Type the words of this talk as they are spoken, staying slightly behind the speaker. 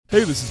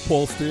Hey, this is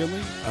Paul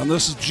Stanley, and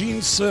this is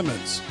Gene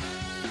Simmons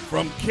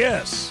from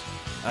KISS,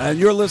 and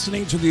you're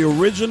listening to the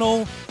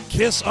original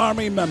KISS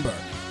Army member,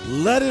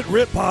 Let It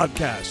Rip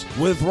podcast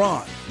with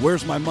Ron.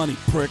 Where's my money,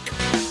 prick?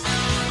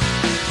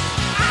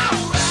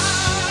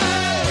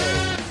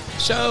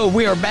 So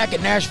we are back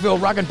at Nashville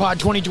Rockin' Pod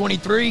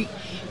 2023,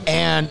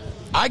 and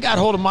I got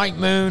hold of Mike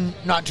Moon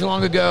not too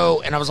long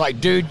ago, and I was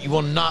like, dude, you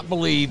will not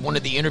believe one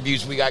of the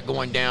interviews we got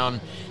going down.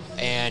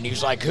 And he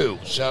was like, who?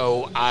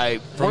 So I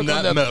from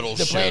that on metal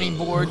the show. Planning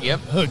board. Yep.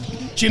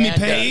 Jimmy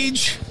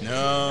Page?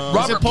 No.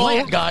 Robert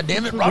Plant,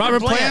 goddammit.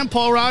 Robert Plant?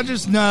 Paul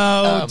Rogers?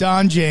 No.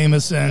 Don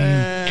Jamieson.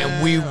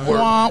 And we were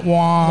wah,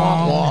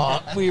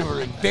 wah. We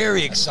were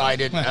very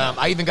excited.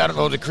 I even got a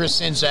hold of Chris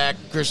Sinzak,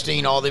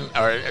 Christine, all them,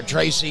 or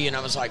Tracy, and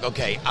I was like,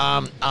 okay,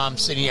 I'm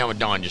sitting down with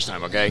Don this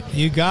time, okay?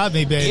 You got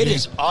me, baby. It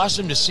is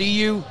awesome to see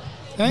you.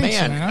 Thanks,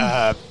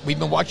 man. We've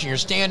been watching your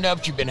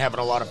stand-ups. You've been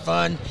having a lot of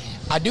fun.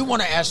 I do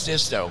want to ask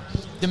this, though.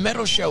 The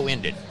metal show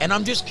ended, and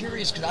I'm just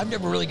curious because I've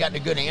never really gotten a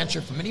good answer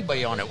from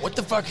anybody on it. What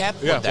the fuck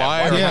happened with that?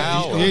 Why or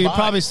how? You're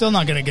probably still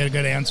not going to get a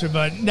good answer,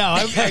 but no.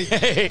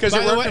 Because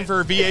you're working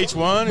for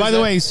VH1? By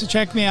the way, so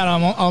check me out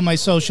on all my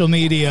social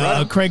media,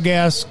 Right. Craig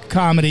Gass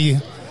Comedy.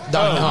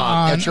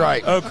 That's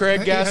right. Oh,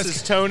 Craig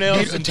Gass's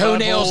toenails and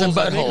toenails and buttholes.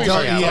 I think we buttholes.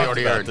 already Yeah, talked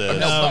about this.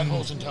 No,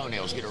 buttholes and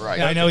toenails. Get it right.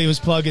 Yeah, I know he was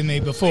plugging me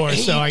before,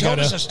 so I got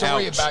to. He told us a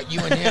story Ouch. about you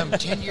and him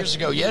 10 years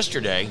ago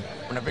yesterday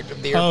when I picked up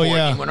the airport.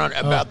 yeah. He went on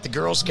about the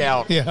Girl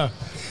Scout. Yeah.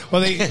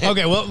 Well,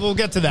 okay, well, we'll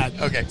get to that.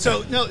 Okay.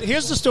 So, no,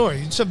 here's the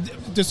story. So,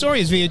 the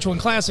story is VH1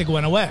 Classic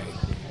went away,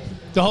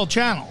 the whole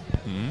channel.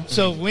 Mm-hmm.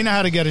 So, we know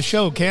how to get a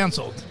show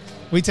canceled.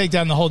 We take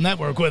down the whole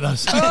network with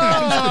us. Oh,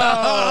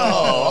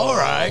 all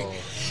right.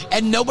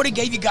 And nobody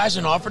gave you guys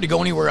an offer to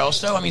go anywhere else,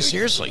 though? I mean,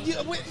 seriously.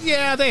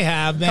 Yeah, they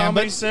have, man.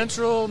 Comedy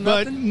Central,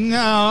 But nothing? no,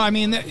 I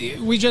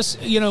mean, we just,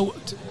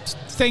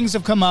 things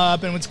have come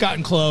up and it's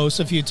gotten close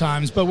a few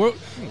times. But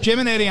Jim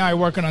and Eddie and I are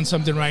working on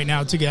something right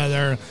now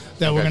together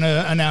that we're going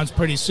to announce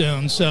pretty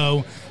soon.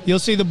 So you'll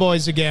see the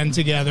boys again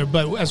together.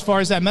 But as far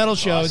as that metal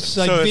show, it's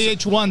like So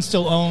VH1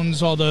 still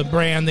owns all the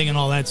branding and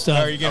all that stuff.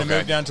 Are you going to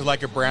move down to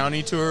like a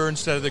brownie tour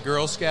instead of the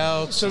Girl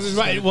Scouts? So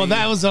right, well,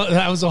 that was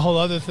a whole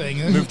other thing.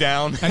 Move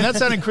down. And that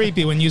sounded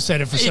creepy when you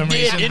said it for some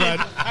reason.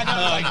 But I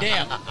know, like,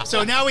 damn.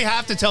 so now we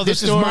have to tell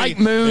This the is story. Mike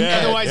Moon. Yeah.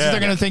 Otherwise, they're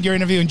going to think you're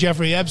interviewing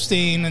Jeffrey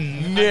Epstein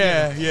and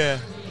Yeah.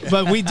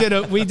 But we did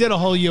a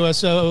whole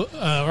USO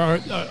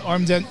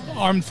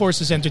Armed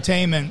Forces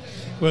Entertainment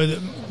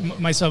with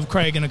myself,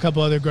 Craig, and a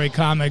couple other great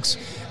comics,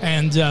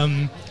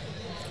 and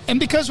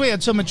because we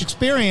had so much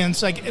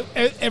experience, like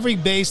every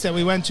base that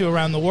we went to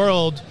around the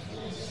world,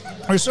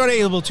 we're sort of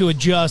able to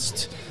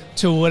adjust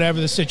to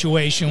whatever the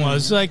situation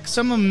was. Like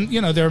some of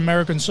them, they're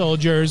American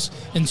soldiers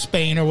in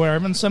Spain or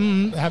wherever, and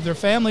some have their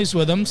families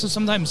with them. So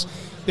sometimes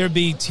there'd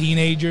be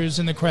teenagers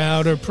in the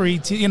crowd or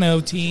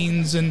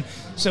teens, and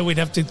so we'd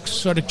have to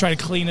sort of try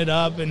to clean it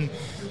up. And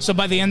so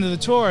by the end of the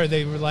tour,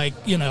 they were like,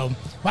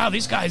 wow,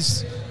 these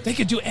guys, they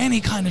could do any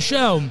kind of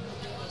show.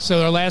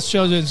 So our last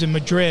show was in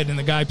Madrid, and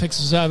the guy picks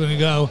us up, and we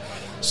go,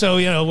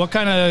 so, what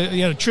kind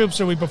of,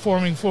 troops are we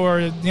performing for,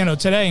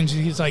 today? And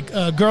he's like,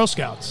 Girl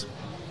Scouts.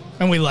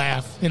 And we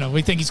laugh.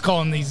 We think he's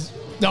calling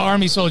the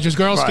Army soldiers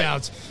Girl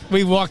Scouts.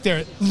 We walked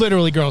there,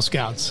 literally Girl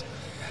Scouts.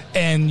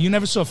 And you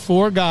never saw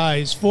four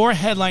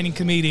headlining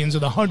comedians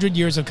with 100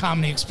 years of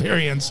comedy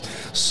experience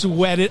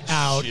sweat it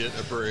out. Shit,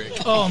 a brick.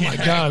 Oh, my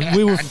God.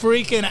 We were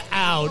freaking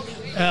out.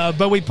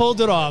 But we pulled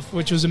it off,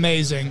 which was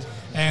amazing.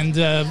 And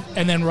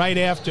then right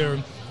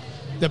after,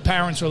 the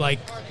parents were like,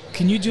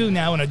 can you do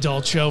now an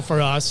adult show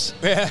for us?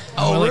 Yeah.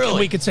 Oh,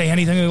 really? We could say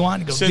anything we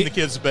want. Go, Send the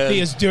kids to bed.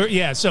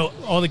 Yeah, so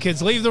all the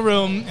kids leave the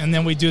room, and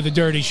then we do the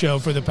dirty show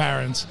for the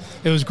parents.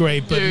 It was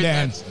great, but Dude,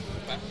 man...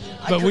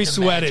 But we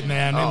sweated,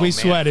 man. Oh, we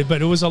sweated,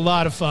 but it was a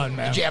lot of fun,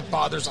 man. Did you have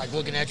fathers like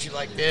looking at you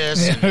like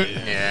this?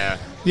 Yeah.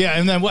 Yeah,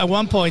 and then at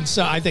one point,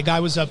 so I think I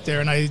was up there,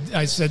 and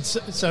I said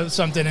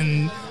something,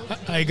 and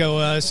I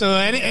go, so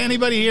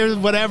anybody here,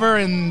 whatever?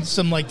 And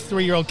some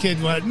 3-year-old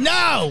kid went,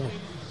 no!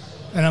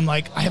 And I'm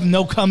like, I have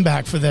no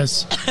comeback for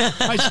this.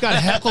 I just got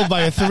heckled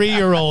by a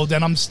 3-year-old,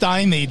 and I'm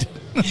stymied.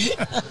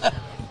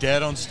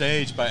 Dead on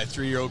stage by a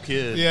 3-year-old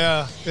kid.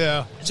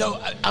 Yeah.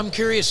 So I'm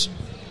curious,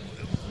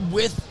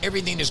 with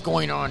everything that's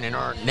going on in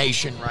our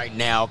nation right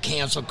now,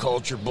 cancel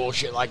culture,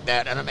 bullshit like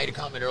that, and I made a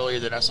comment earlier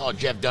that I saw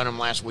Jeff Dunham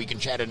last week in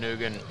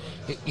Chattanooga, and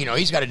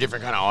he's got a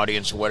different kind of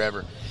audience or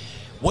whatever.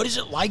 What is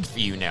it like for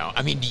you now?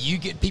 I mean, do you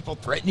get people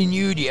threatening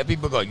you? Do you have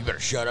people go, you better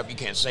shut up, you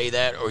can't say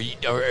that? Or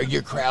are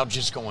your crowd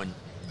just going,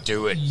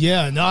 do it?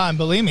 Yeah, no, and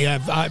believe me,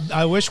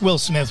 I wish Will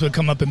Smith would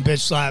come up and bitch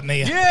slap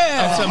me Yeah.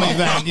 at some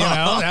event.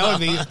 That would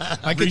be.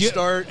 I could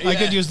Restart, I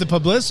could use the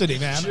publicity,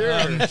 man.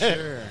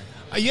 Sure.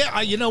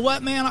 Yeah, you know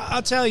what, man?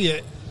 I'll tell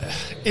you,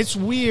 it's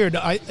weird.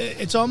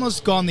 It's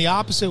almost gone the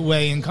opposite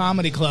way in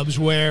comedy clubs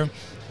where,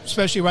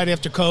 especially right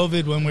after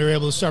COVID, when we were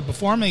able to start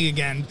performing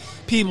again,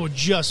 people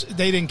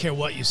they didn't care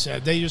what you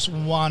said. They just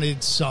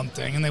wanted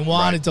something, and they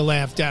wanted to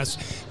laugh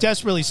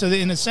desperately. So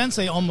in a sense,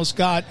 they almost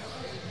got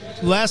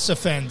less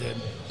offended.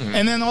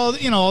 And then all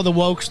the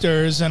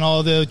wokesters and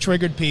all the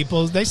triggered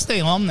people, they stay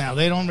home now.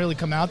 They don't really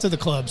come out to the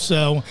club.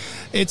 So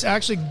it's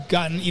actually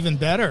gotten even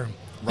better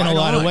in a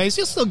lot of ways.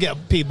 You'll still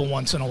get people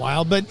once in a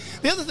while. But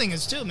the other thing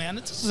is, too, man,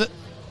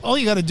 all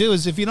you got to do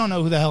is, if you don't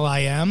know who the hell I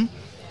am,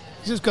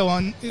 just go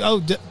on,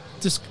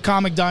 this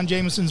comic Don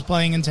Jamieson's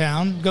playing in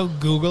town. Go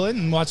Google it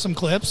and watch some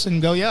clips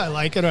and go, yeah, I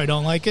like it or I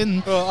don't like it,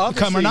 and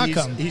come or not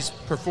come. He's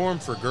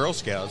performed for Girl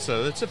Scouts,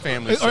 so it's a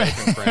family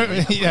safe and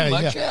friendly. Yeah.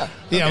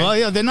 Well,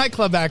 yeah, the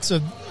nightclub acts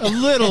a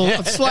little,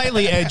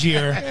 slightly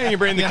edgier. Yeah, you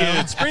bring the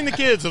kids. Bring the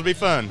kids. It'll be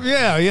fun.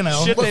 Yeah,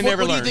 Shit they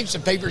never What do you learned. think's the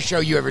favorite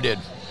show you ever did?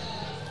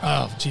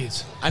 Oh,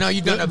 jeez. I know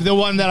you've done the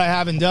one that I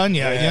haven't done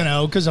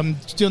yet, because I'm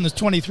doing this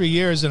 23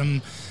 years and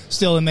I'm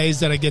still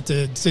amazed that I get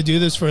to do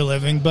this for a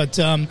living. But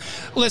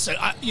listen,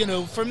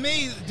 for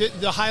me,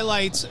 the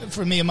highlights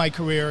for me in my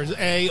career is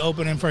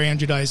opening for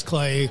Andrew Dice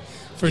Clay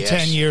for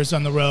 10 years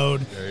on the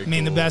road.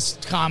 Very the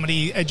best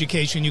comedy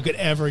education you could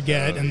ever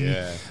get,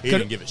 He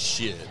didn't give a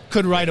shit.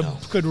 Could write a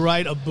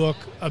book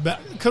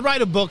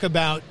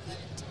about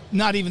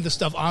not even the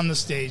stuff on the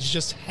stage,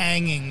 just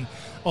hanging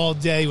all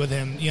day with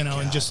him,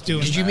 and just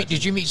doing.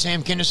 Did you meet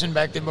Sam Kinison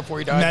back then before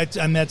he died?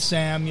 I met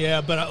Sam,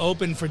 but I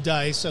opened for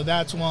Dice, so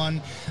that's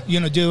one.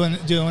 Doing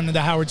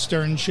the Howard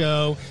Stern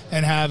show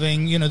and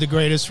having the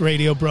greatest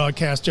radio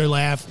broadcaster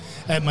laugh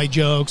at my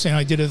jokes, and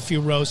I did a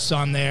few roasts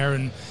on there,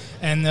 and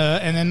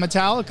then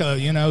Metallica,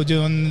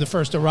 doing the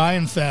first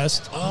Orion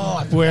Fest.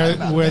 Oh, where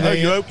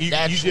they you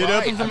did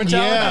open for Metallica?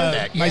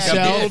 Yeah,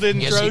 myself. People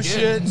didn't throw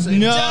shit.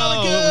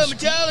 No,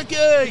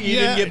 Metallica. You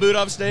didn't get booed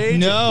off stage.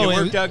 No, it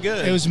worked out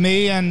good. It was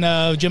me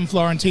and Jim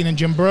Florentine and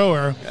Jim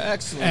Brewer.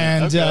 Excellent.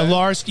 And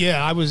Lars.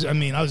 Yeah, I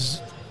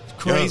was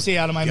crazy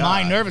out of my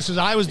mind, nervous because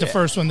I was the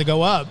first one to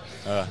go up,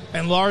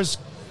 and Lars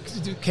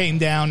came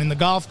down in the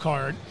golf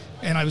cart,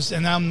 and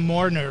I'm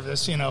more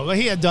nervous. He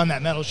had done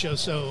that metal show,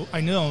 so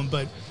I knew him,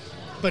 but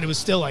it was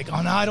still like,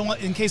 oh no, I don't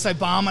want, in case I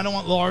bomb, I don't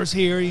want Lars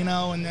here,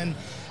 and then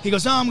he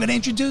goes, no, I'm going to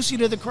introduce you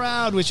to the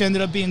crowd, which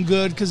ended up being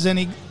good because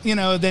then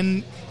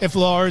then if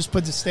Lars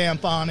put the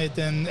stamp on it,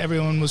 then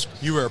everyone was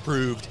you were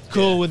approved,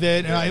 cool with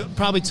it, and I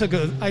probably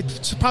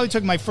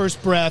took my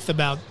first breath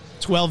about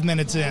 12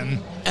 minutes in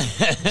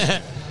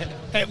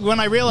when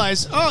I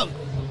realized, oh,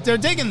 they're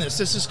digging this.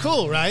 This is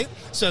cool, right?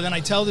 So then I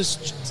tell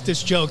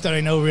this joke that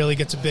I know really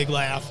gets a big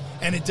laugh,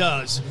 and it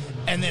does,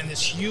 and then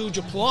this huge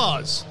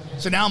applause.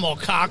 So now I'm all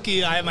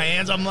cocky. I have my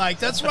hands. I'm like,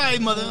 that's right,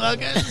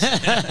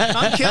 motherfuckers.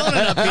 I'm killing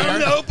it up here. I'm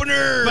the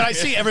opener. But I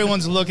see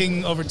everyone's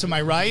looking over to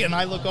my right, and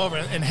I look over,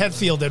 and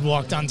Hetfield had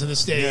walked onto the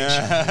stage.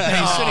 Yeah. And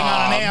he's sitting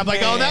on an amp. Like,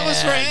 oh, that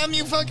was for him?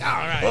 You fuck? All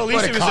right. Well, at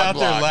least he was out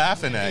there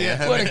laughing at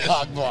you. What a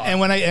cock block. And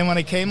when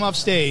I came off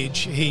stage,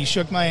 he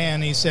shook my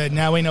hand. He said,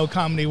 now we know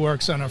comedy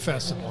works on our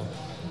festival.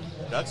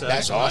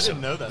 That's awesome. I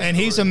didn't know that. And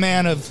he's a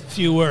man of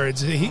few words.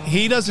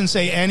 He doesn't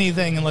say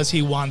anything unless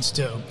he wants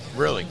to.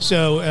 Really?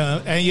 So,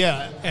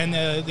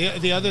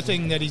 the other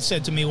thing that he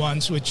said to me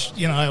once, which,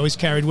 I always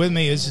carried with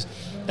me, is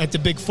at the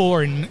Big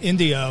Four in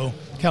Indio,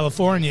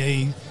 California,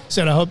 he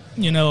said, I hope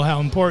you know how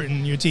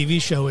important your TV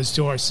show is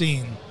to our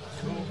scene.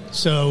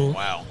 So,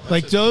 wow.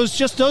 Like those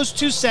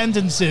two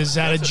sentences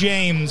out of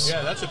James.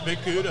 Yeah, that's a big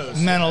kudos.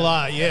 Meant a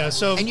lot, yeah.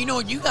 So, and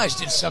you guys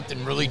did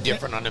something really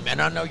different on them, and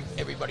I know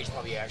everybody's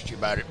probably asked you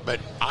about it, but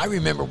I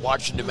remember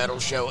watching the metal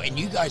show, and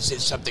you guys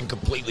did something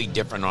completely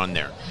different on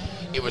there.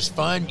 It was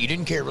fun. You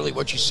didn't care really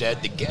what you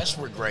said. The guests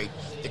were great.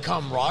 The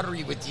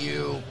camaraderie with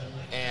you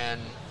and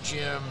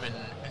Jim, and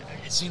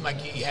it seemed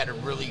like you had a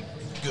really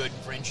good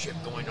friendship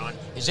going on.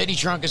 Is Eddie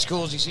Trunk as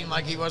cool as he seemed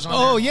like he was on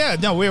there? Oh yeah,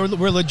 no, we're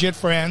legit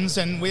friends,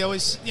 and we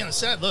always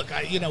said, look,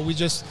 we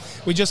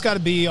just got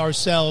to be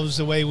ourselves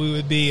the way we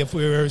would be if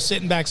we were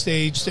sitting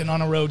backstage, sitting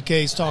on a road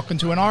case, talking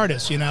to an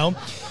artist,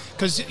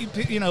 because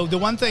the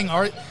one thing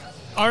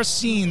our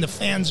scene, the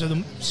fans are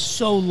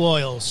so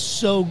loyal,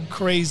 so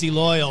crazy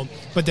loyal,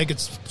 but they could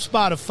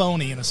spot a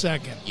phony in a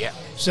second. Yeah.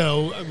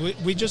 So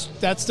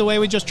that's the way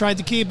we just tried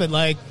to keep it.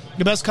 Like,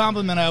 the best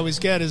compliment I always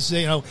get is,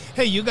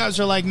 hey, you guys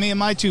are like me and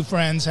my two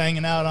friends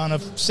hanging out on a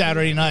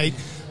Saturday night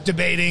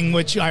debating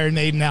which Iron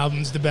Maiden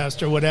album's the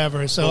best or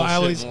whatever. So I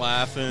always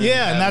laughing.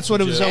 Yeah, and that's what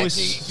it was always.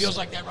 It feels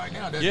like that right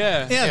now, doesn't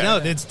it? Yeah. No,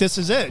 this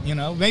is it.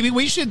 Maybe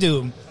we should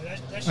do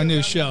a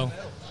new show.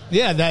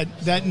 Yeah,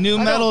 that new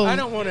metal. I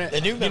don't want to.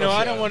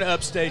 I don't want to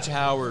upstage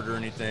Howard or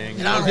anything.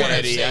 And I don't want to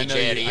upstage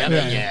Eddie.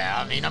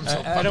 I'm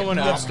so. I don't want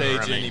to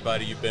upstage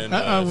anybody you've been.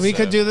 We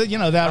could do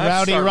that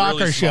Rowdy Rocker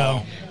really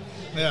show.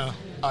 Yeah.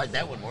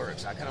 That one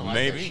works. I kind of like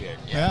Maybe. that shit.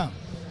 Yeah.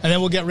 And then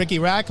we'll get Ricky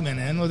Rackman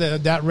in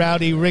with that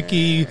Rowdy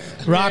Ricky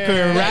Rocker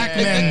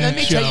Rackman Let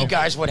me show. tell you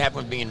guys what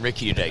happened with being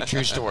Ricky today.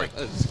 True story.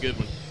 That's a good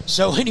one.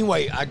 So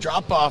anyway, I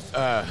drop off.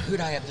 Who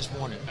did I have this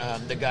morning?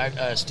 The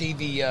guy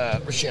Stevie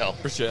Rochelle.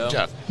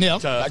 Tough. Yeah.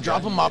 I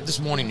drop him off this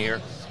morning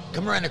here.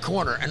 Come around the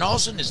corner, and all of a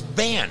sudden this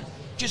van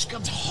just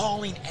comes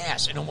hauling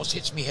ass and almost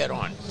hits me head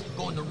on,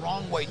 going the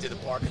wrong way through the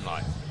parking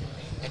lot.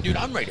 And dude,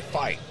 I'm ready to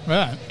fight.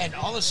 Right. And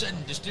all of a sudden,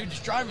 this dude that's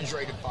driving's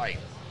ready to fight.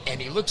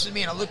 And he looks at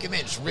me, and I look at him,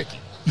 and it's Ricky.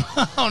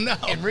 Oh, no.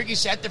 And Ricky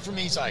sat there for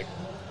me. He's like,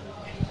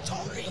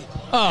 sorry.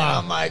 And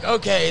I'm like,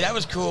 okay, that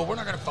was cool. We're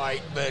not going to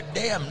fight, but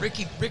damn,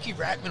 Ricky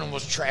Rackman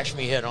almost trashed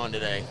me head on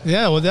today.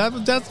 Yeah, well,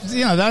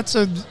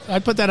 I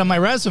put that on my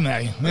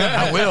resume.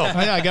 Yeah, I will.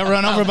 Yeah, I got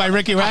run over by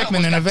Ricky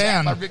Rackman in a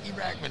van. By Ricky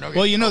Rackman.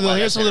 Okay. Well,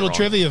 here's a little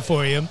trivia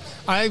for you.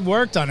 I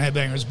worked on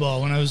Headbangers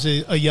Ball when I was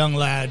a young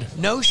lad.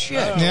 No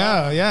shit.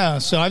 Yeah.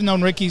 So I've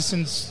known Ricky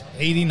since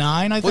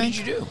 '89, I think. What did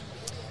you do?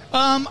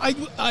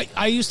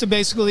 I used to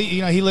basically,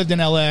 he lived in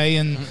L.A.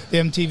 and the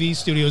MTV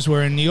studios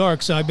were in New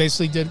York, so I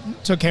basically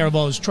took care of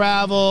all his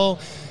travel,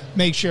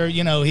 make sure,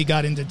 he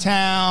got into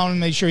town,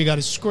 make sure he got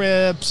his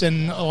scripts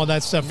and all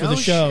that stuff for the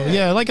show. Shit.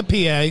 Yeah, like a PA.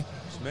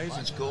 It's amazing.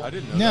 That's cool. I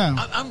didn't know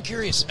that. I'm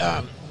curious,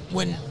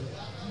 when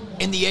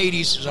in the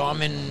 80s, so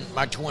I'm in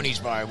my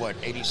 20s by,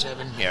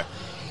 87? Yeah.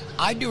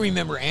 I do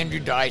remember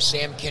Andrew Dice,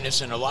 Sam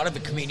Kinison, a lot of the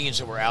comedians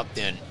that were out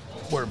then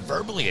were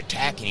verbally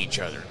attacking each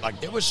other. Like,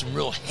 there was some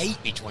real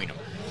hate between them.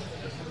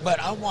 But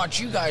I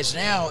watch you guys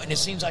now, and it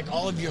seems like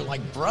all of you are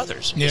like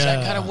brothers. Yeah. Is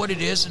that kind of what it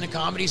is in the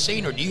comedy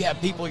scene? Or do you have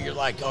people you're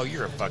like, oh,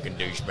 you're a fucking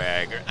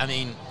douchebag?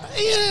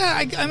 Yeah,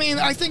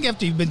 I think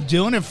after you've been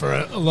doing it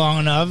for long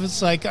enough,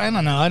 it's like, I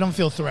don't know, I don't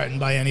feel threatened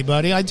by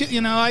anybody. I do,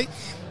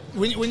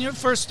 when you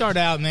first start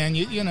out, man,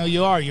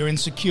 you're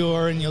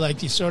insecure, and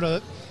you sort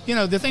of,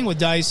 the thing with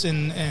Dice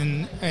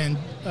and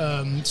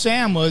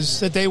Sam was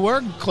that they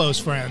were close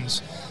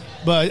friends.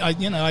 But,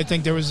 I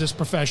think there was this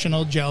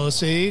professional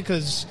jealousy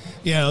because,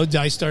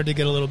 Dice started to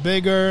get a little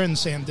bigger and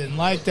Sam didn't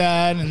like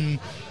that. And,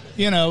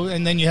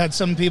 and then you had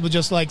some people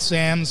just like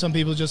Sam, some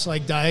people just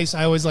like Dice.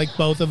 I always liked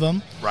both of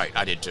them. Right,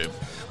 I did too.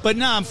 But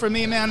no, for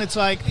me, man, it's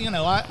like,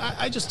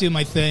 I just do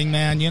my thing,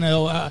 man.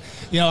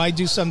 I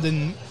do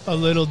something a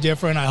little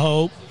different, I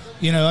hope.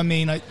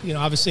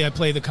 Obviously I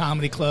play the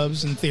comedy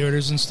clubs and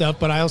theaters and stuff,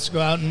 but I also go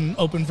out and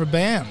open for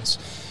bands.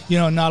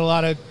 Not a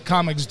lot of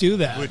comics do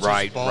that. Which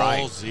right, is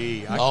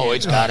ballsy.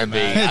 It's got to be.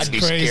 It's I'd be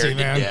crazy, scared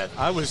man. to death.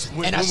 I was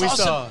when we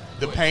saw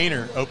the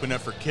Painter open up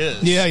for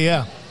Kiss.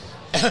 Yeah.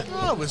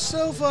 I was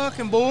so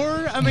fucking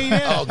bored.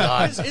 Oh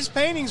God, his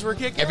paintings were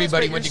kick-ass.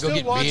 Everybody went to go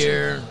get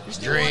beer,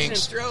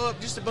 drinks, throw up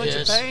just a bunch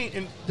of paint,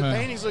 and the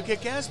paintings look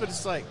kick-ass. But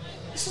it's like,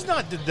 this is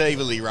not the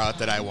David Lee Roth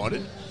that I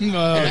wanted.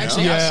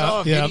 Actually, I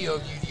saw a video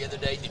of you the other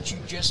day that you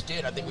just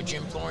did. I think with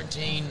Jim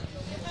Florentine.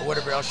 Or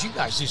whatever else, you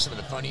guys do some of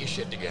the funniest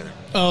shit together.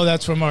 Oh,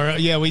 that's from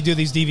we do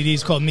these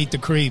DVDs called Meet the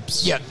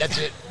Creeps. Yeah, that's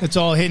it. It's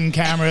all hidden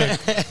camera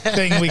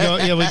thing. We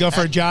go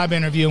for a job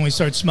interview and we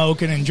start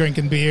smoking and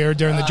drinking beer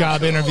during the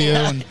job interview.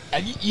 And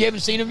you haven't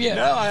seen them yet?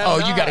 No, I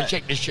haven't. You got to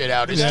check this shit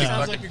out. It's too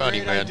fucking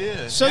funny, man.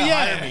 Idea. So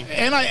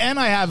and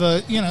I have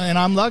and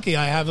I'm lucky.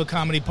 I have a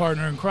comedy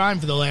partner in crime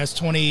for the last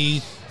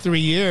 23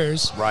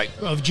 years. Right.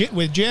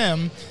 With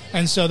Jim,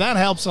 and so that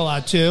helps a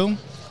lot too.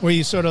 Where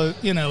you sort of,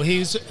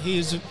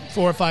 he's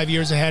 4 or 5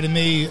 years ahead of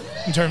me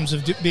in terms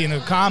of being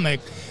a comic,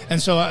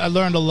 and so I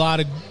learned a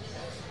lot of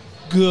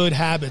good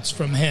habits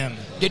from him.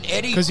 Did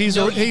Eddie? Because he's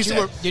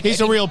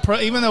a real pro.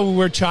 Even though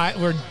we're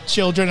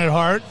children at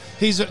heart,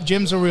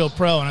 Jim's a real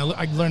pro, and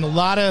I learned a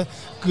lot of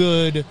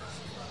good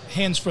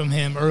hints from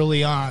him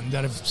early on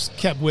that have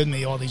kept with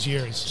me all these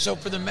years. So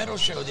for the metal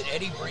show, did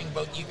Eddie bring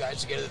both you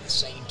guys together at the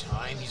same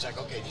time? He's like,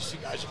 okay, these two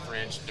guys are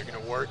friends, they're going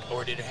to work,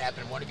 or did it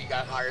happen one of you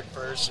got hired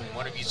first and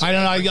one of you said, I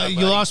don't know,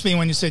 you lost me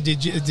when you said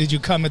did you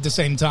come at the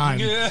same time?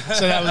 Yeah.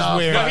 So that was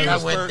weird.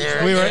 I went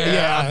there. We were,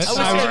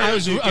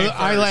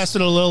 I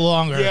lasted a little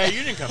longer. Yeah,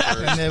 you didn't come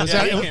first.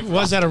 And it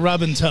was at a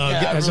rub and tug,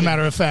 as a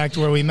matter of fact,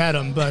 where we met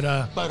him. But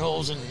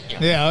buttholes and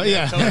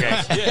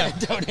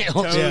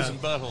toes and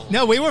buttholes.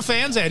 No, we were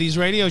fans of Eddie's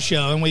radio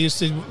show, and we used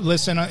to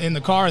listen in the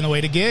car on the way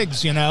to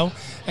gigs, and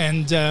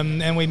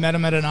we met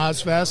him at an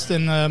Ozfest,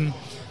 and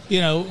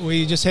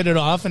we just hit it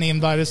off, and he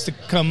invited us to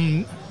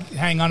come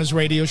hang on his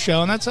radio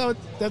show, and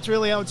that's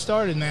really how it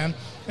started, man.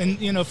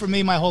 And for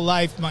me, my whole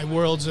life, my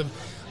worlds of,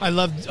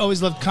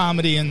 always loved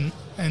comedy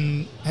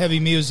and heavy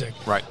music,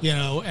 right?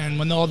 And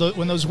when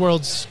those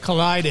worlds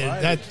collided,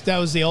 that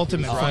was the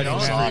ultimate for me.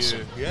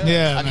 Awesome.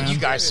 Yeah, I mean, you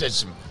guys said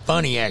some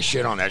funny ass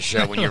shit on that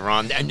show when you were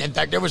on. And in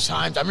fact, there was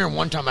times, I remember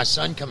one time my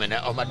son coming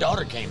out, or my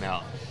daughter came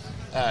out,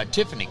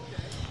 Tiffany,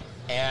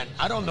 and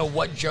I don't know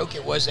what joke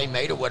it was they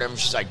made or whatever.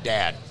 She's like,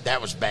 "Dad,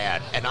 that was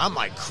bad," and I'm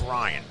like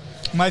crying.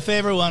 My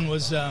favorite one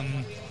was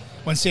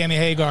when Sammy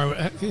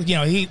Hagar,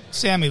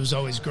 Sammy was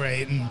always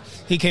great, and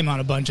he came on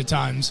a bunch of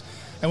times.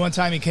 And one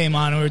time he came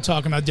on and we were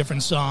talking about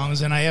different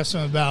songs, and I asked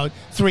him about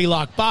Three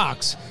Lock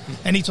Box,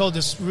 and he told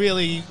this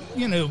really,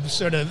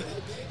 sort of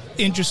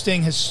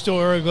interesting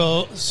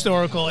historical,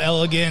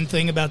 elegant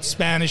thing about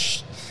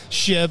Spanish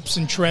ships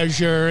and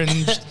treasure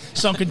and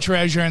sunken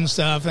treasure and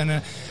stuff.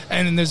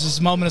 And there's this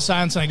moment of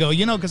silence, and I go,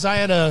 because I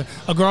had a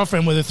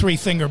girlfriend with a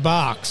 3-finger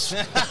box,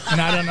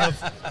 and I don't know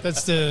if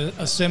that's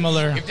a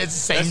similar. If it's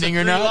the same thing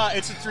or not.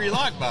 It's a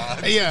 3-lock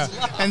box. Yeah,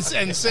 and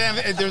Sam,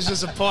 there's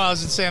just a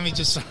pause, and Sammy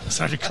just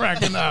started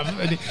cracking up.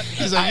 And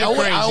he's like, I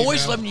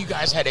always loved when you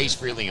guys had Ace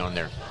Frehley on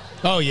there.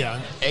 Oh yeah.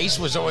 Ace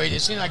was always.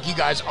 It seemed like you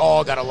guys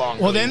all got along.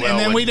 Well, really then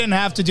well we didn't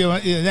have to do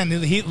it. Then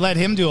he let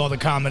him do all the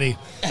comedy.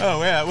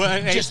 Oh yeah, well,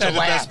 Ace Just had to the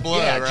laugh. best blow,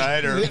 Yeah,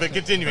 right? But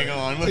continuing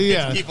on,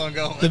 we'll keep on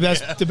going.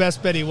 The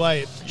best Betty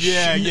White.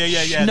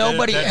 Yeah.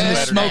 Nobody That's And the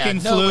better. smoking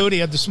Yeah, flute. He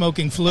had the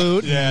smoking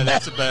flute. Yeah,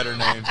 that's a better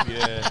name.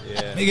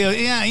 Yeah. He goes,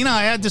 yeah,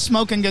 I had the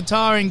smoking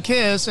guitar and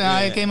Kiss, and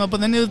I came up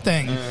with a new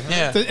thing.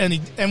 Yeah.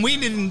 And we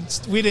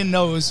didn't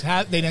know it was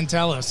they didn't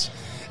tell us.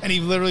 And he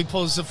literally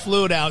pulls the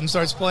flute out and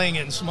starts playing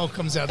it, and smoke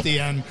comes out the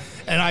end.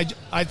 And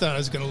I thought I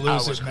was going to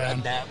lose it,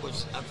 man. I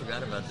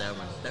forgot about that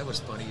one. That was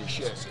funny as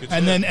shit.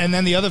 And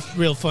then the other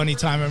real funny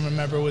time I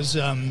remember was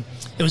it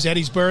was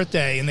Eddie's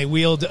birthday, and they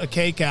wheeled a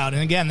cake out.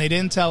 And again, they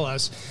didn't tell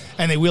us,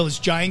 and they wheeled this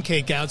giant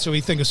cake out, so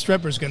we think a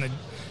stripper's going to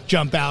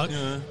jump out.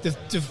 Yeah.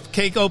 The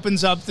cake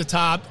opens up the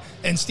top,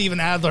 and Steven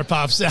Adler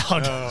pops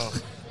out. Oh.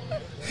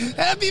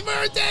 Happy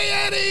birthday,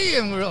 Eddie!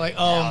 And we were like,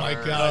 oh my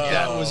god,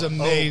 that was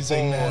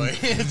amazing, man.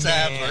 It's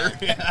Adler.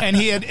 And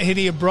he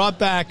had brought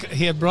back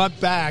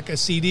a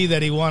CD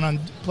that he won on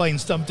playing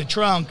Stump the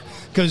Trunk,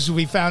 because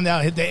we found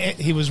out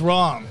he was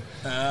wrong.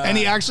 And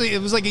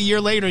it was like a year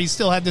later, he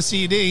still had the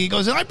CD. He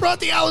goes, I brought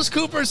the Alice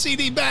Cooper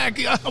CD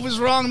back. I was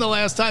wrong the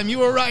last time. You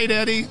were right,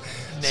 Eddie.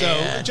 Man.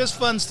 So just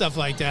fun stuff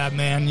like that,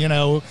 man.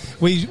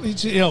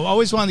 We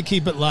always wanted to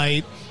keep it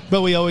light.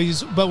 But we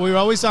were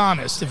always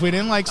honest. If we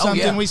didn't like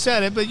something, we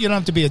said it. But you don't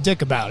have to be a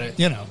dick about it,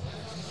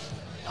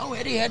 Oh,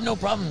 Eddie had no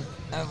problem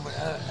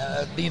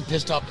being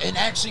pissed off. And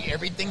actually,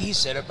 everything he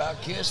said about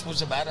Kiss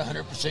was about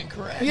 100%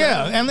 correct.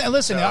 Yeah, and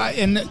listen,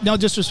 and no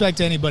disrespect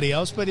to anybody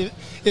else, but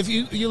if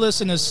you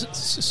listen to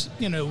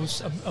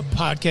a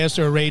podcast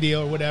or a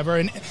radio or whatever,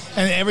 and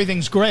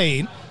everything's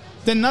great,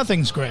 then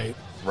nothing's great.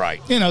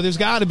 Right. There's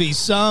got to be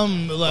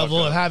some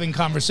level of having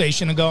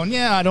conversation and going,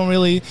 yeah, I don't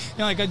really,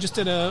 like I just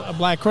did a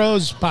Black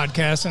Crowes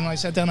podcast, and I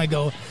sat down and I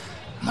go,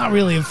 I'm not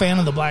really a fan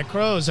of the Black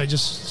Crowes. I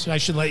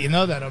should let you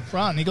know that up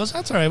front. And he goes,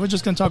 that's all right. We're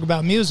just going to talk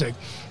about music,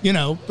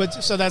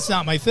 But so that's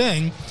not my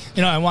thing.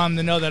 I want him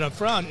to know that up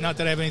front. Not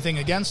that I have anything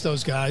against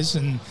those guys,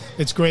 and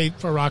it's great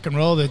for rock and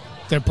roll that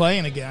they're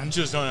playing again.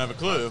 Just don't have a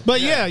clue.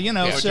 But what so you're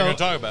going to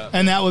talk about.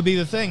 And that would be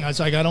the thing. I was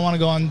like, I don't want to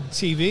go on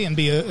TV and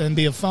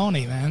be a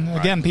phony, man.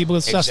 Right. Again,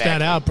 people suss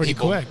that out pretty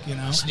quick,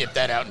 Snip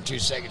that out in 2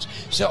 seconds.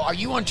 So, are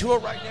you on tour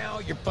right now?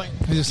 You're playing.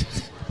 This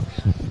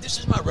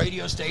is my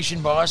radio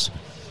station, boss.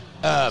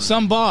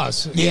 Some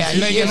boss. Yeah,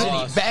 he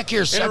is. Back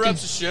here sucking.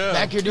 Interrupts the show.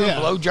 Back here doing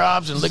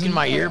blowjobs and licking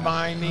my ear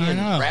behind me and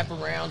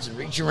wraparounds and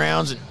reach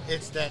arounds. And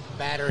it's that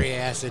battery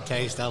acid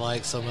taste I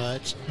like so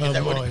much. Oh,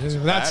 boy.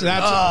 That's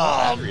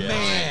oh,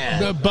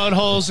 man. The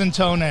buttholes and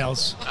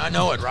toenails. I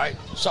know it, right?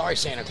 Sorry,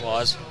 Santa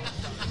Claus.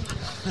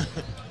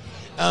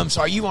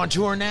 So are you on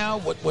tour now?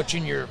 What's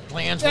in your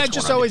plans? Yeah,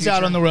 just always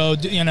out on the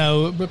road,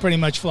 pretty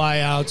much fly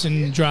outs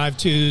and drive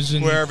tos.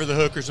 And wherever the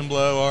hookers and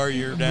blow are,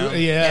 you're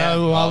down. Yeah,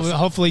 well, awesome.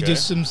 hopefully do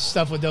some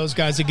stuff with those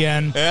guys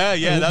again.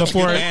 Yeah, that's a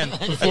good band.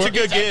 That's a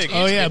good gig.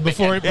 Oh, yeah,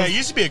 it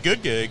used to be a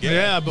good gig.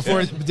 Yeah,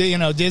 before,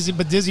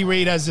 Dizzy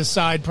Reed has a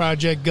side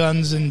project,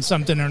 Guns and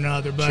something or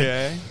another.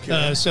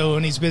 But so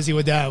when he's busy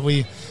with that,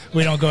 we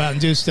don't go out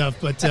and do stuff.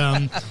 But,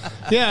 I'm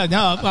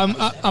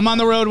on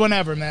the road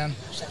whenever, man.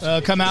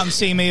 Come out and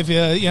see me if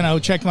you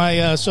check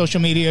my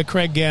social media,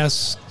 Craig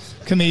Gass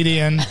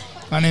Comedian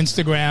on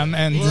Instagram.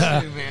 And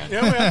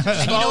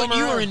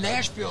you were in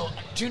Nashville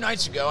 2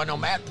 nights ago. I know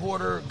Matt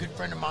Porter, a good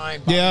friend of mine,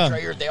 Bobby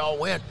Trayer, they all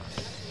went.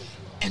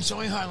 And so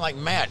I'm like,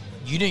 Matt,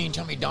 you didn't even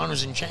tell me Don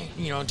was in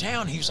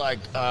town. He's like,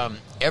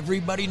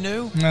 everybody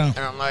knew. No. And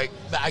I'm like,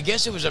 I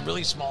guess it was a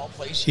really small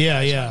place. Yeah.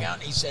 Out.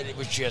 And he said it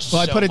was just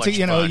I put it much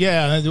to,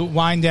 fun. the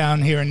Wine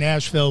Down here in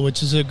Nashville,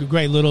 which is a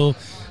great little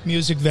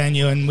music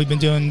venue, and we've been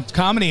doing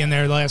comedy in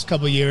there the last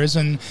couple of years,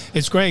 and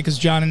it's great because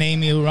John and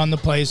Amy who run the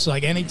place,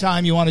 like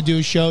anytime you want to do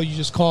a show, you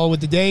just call with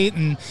the date.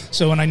 And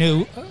so when I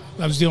knew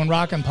I was doing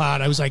Rockin'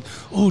 Pod, I was like,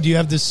 oh, do you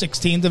have the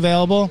 16th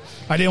available?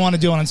 I didn't want to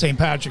do it on St.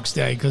 Patrick's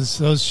Day because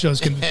those shows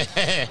can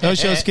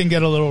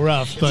get a little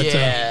rough. But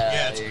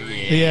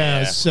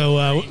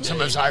so some of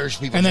those Irish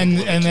people. And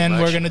then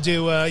we're gonna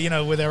do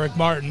with Eric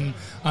Martin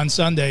on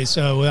Sunday,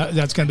 so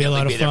that's gonna be a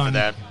lot of fun.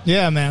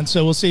 Yeah, man.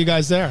 So we'll see you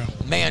guys there.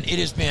 Man, it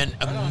has been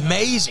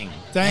amazing.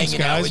 Thanks,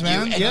 hanging guys, out with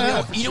man. you.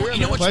 And you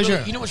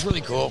know what's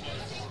really cool?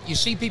 You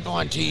see people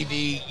on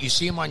TV, you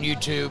see them on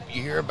YouTube,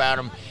 you hear about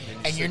them,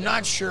 and you're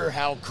not sure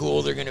how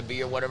cool they're going to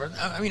be or whatever.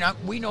 I mean,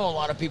 we know a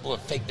lot of people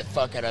have faked the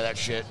fuck out of that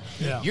shit.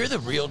 Yeah. You're the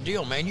real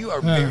deal, man. You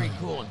are very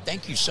cool, and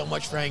thank you so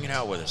much for hanging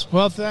out with us.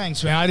 Well,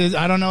 thanks, man.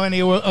 I don't know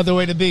any other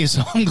way to be,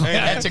 so I'm glad.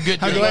 Hey, that's a good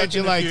thing. I'm glad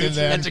you liked it,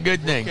 man. That's a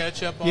good thing.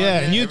 Catch up on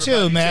and you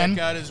too, man.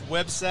 Check out his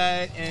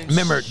website. And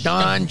remember,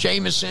 Don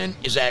Jamieson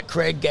is at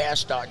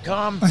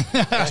CraigGass.com.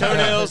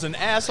 Toenails and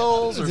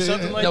assholes or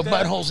something like that? No,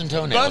 buttholes and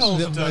toenails.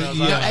 Buttholes and toenails.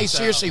 Hey,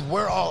 seriously,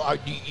 we're all...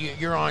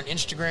 You're on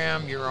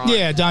Instagram. You're on...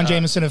 Yeah, Don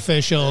Jamieson Official.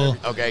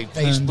 Okay,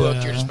 Facebook.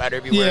 And, you're just about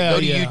everywhere. Go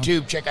to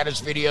YouTube. Check out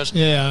his videos.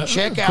 Yeah.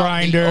 Check out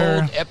Grindr,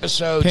 the old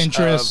episodes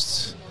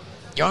Pinterest.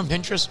 You on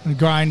Pinterest?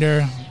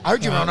 Grinder. I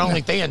heard you were on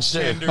OnlyFans too.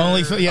 Tinder.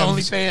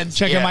 OnlyFans.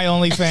 Check out my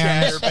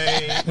OnlyFans.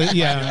 Chatterbait.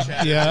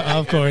 Yeah,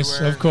 of course.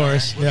 Everywhere. We'll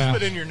just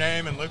put in your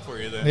name and look for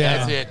you then. Yeah.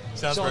 That's it.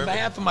 Sounds so on perfect.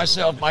 behalf of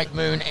myself, Mike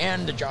Moon,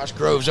 and Josh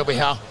Groves over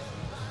here,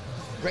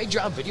 great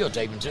job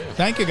videotaping too.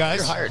 Thank you, guys.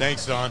 You're hired.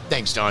 Thanks, Don.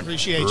 Thanks, Don.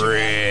 Appreciate you.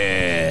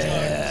 Rich.